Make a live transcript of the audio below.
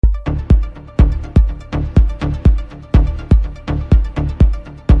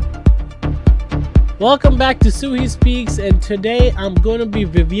Welcome back to Suhi Speaks, and today I'm going to be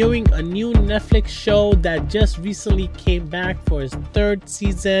reviewing a new Netflix show that just recently came back for its third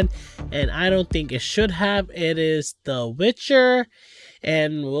season, and I don't think it should have. It is The Witcher,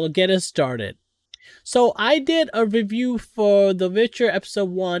 and we'll get it started. So I did a review for The Witcher episode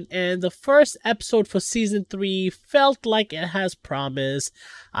 1, and the first episode for season 3 felt like it has promise.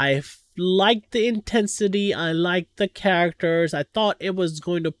 I liked the intensity, I liked the characters. I thought it was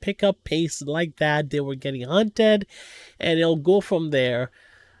going to pick up pace like that. They were getting hunted, and it'll go from there.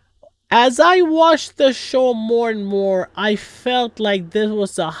 As I watched the show more and more, I felt like this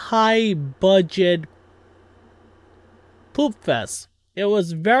was a high budget poop fest. It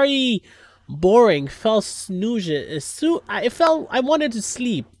was very boring, felt I wanted to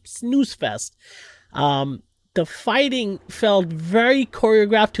sleep. Snooze fest. The fighting felt very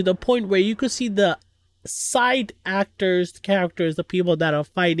choreographed to the point where you could see the side actors, the characters, the people that are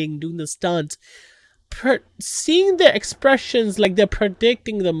fighting, doing the stunts, seeing their expressions like they're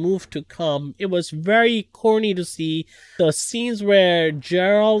predicting the move to come. It was very corny to see. The scenes where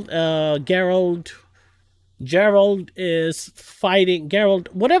Gerald is fighting,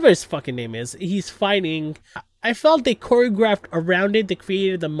 whatever his fucking name is, he's fighting. I felt they choreographed around it. They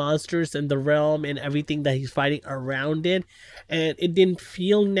created the monsters and the realm and everything that he's fighting around it. And it didn't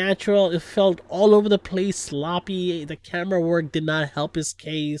feel natural. It felt all over the place, sloppy. The camera work did not help his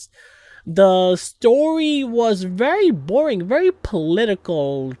case. The story was very boring, very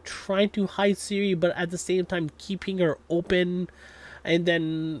political, trying to hide Ciri, but at the same time keeping her open. And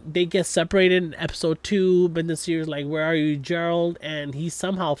then they get separated in episode 2, but then Ciri's like, "Where are you, Gerald?" And he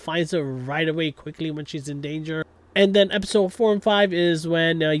somehow finds her right away, quickly, when she's in danger. And then episode 4 and 5 is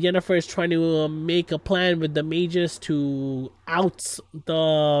when Yennefer is trying to make a plan with the mages to out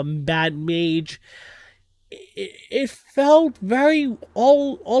the bad mage. It felt very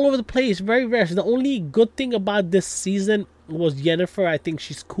all over the place, very rare. The only good thing about this season was Yennefer. I think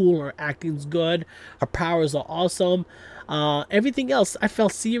she's cool, her acting's good, her powers are awesome. Everything else, I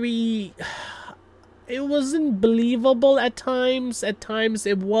felt Ciri, it wasn't believable at times. At times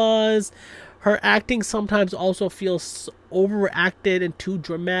it was. Her acting sometimes also feels overacted and too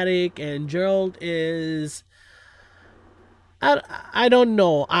dramatic. And Gerald is, I don't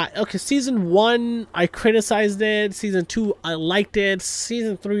know. Okay, season 1, I criticized it. Season 2, I liked it.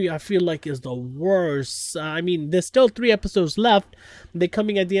 Season 3, I feel like is the worst. I mean, there's still 3 episodes left. They're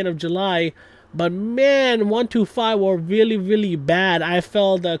coming at the end of July. But man, 1 to 5 were really, really bad. I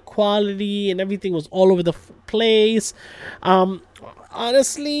felt the quality and everything was all over the place.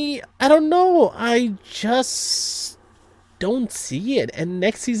 Honestly, I don't know. I just don't see it. And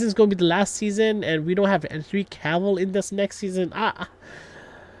next season is going to be the last season, and we don't have Henry Cavill in this next season.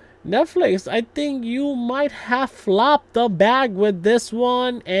 Netflix, I think you might have flopped the bag with this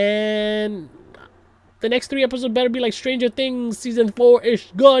one, and the next 3 episodes better be like Stranger Things season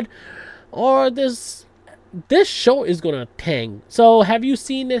 4-ish good, or this show is gonna tank. So have you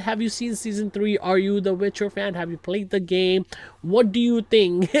seen it? Have you seen season 3? Are you the Witcher fan? Have you played the game? What do you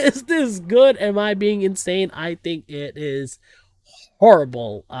think? Is this good? Am I being insane? I think it is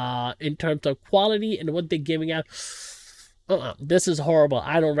horrible in terms of quality and what they're giving out. This is horrible.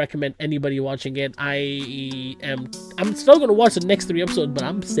 I don't recommend anybody watching it. I'm still gonna watch the next 3 episodes, but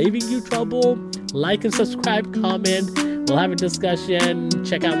I'm saving you trouble. Like and subscribe, comment. We'll have a discussion.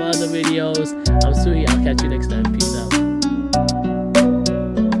 Check out my other videos. I'm Suhi. I'll catch you next time. Peace out.